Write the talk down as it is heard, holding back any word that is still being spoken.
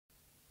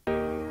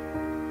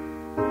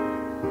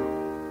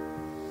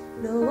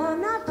No, I'm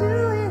not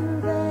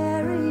doing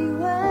very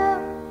well.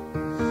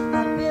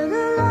 I built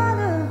a lot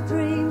of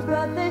dreams,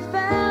 but they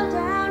fell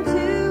down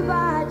two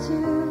by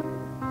two.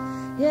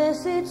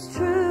 Yes, it's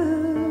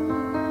true.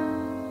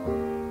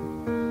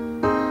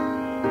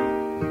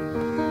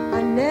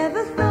 I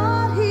never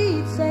thought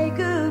he'd say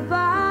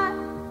goodbye,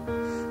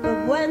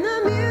 but when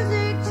the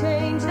music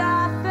changed,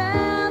 I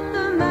felt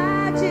the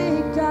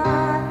magic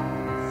die.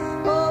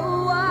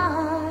 Oh, why?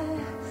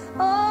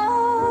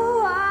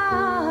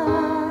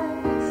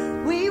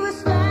 We were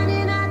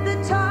standing at the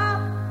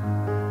top,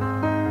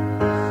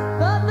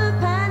 but the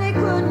panic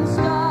couldn't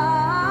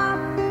stop,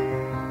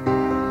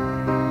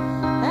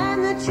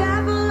 and the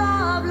chapel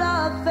of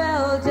love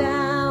fell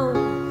down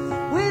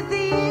with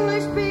the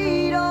English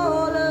beat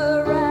all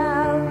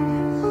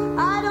around.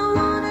 I don't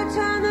want to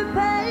turn the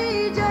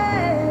pages,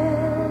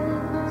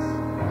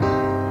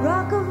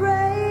 rock of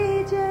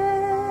rages.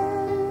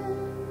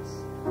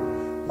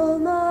 Oh,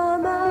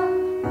 mama,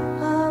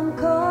 I'm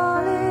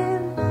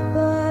calling,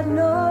 but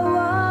no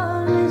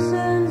one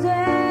listens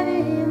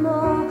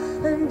anymore.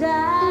 And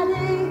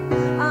daddy,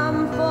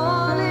 I'm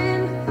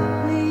falling,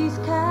 please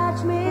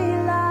catch me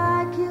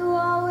like you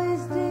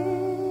always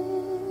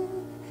did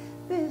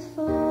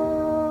before.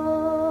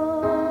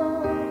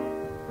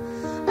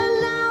 And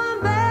now I'm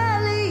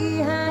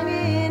barely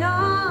hanging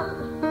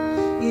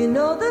on. You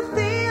know the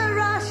fear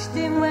rushed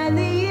in when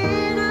the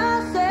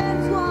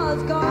innocence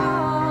was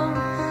gone.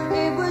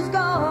 It was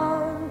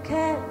gone,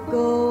 can't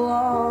go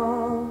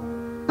on.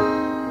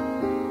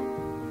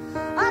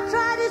 I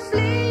try to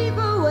sleep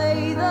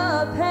away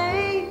the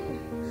pain,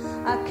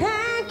 I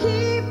can't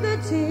keep the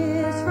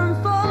tears from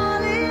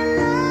falling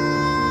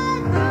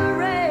like the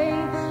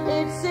rain.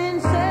 It's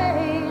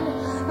insane,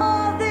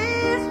 all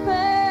this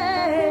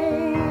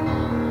pain.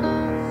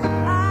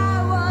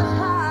 I was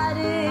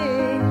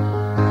hiding,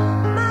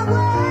 my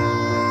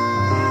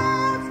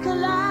worlds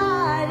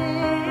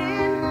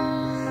colliding,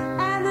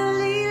 and the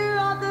leader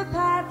of the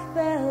pack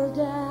fell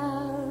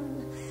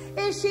down.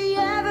 Is she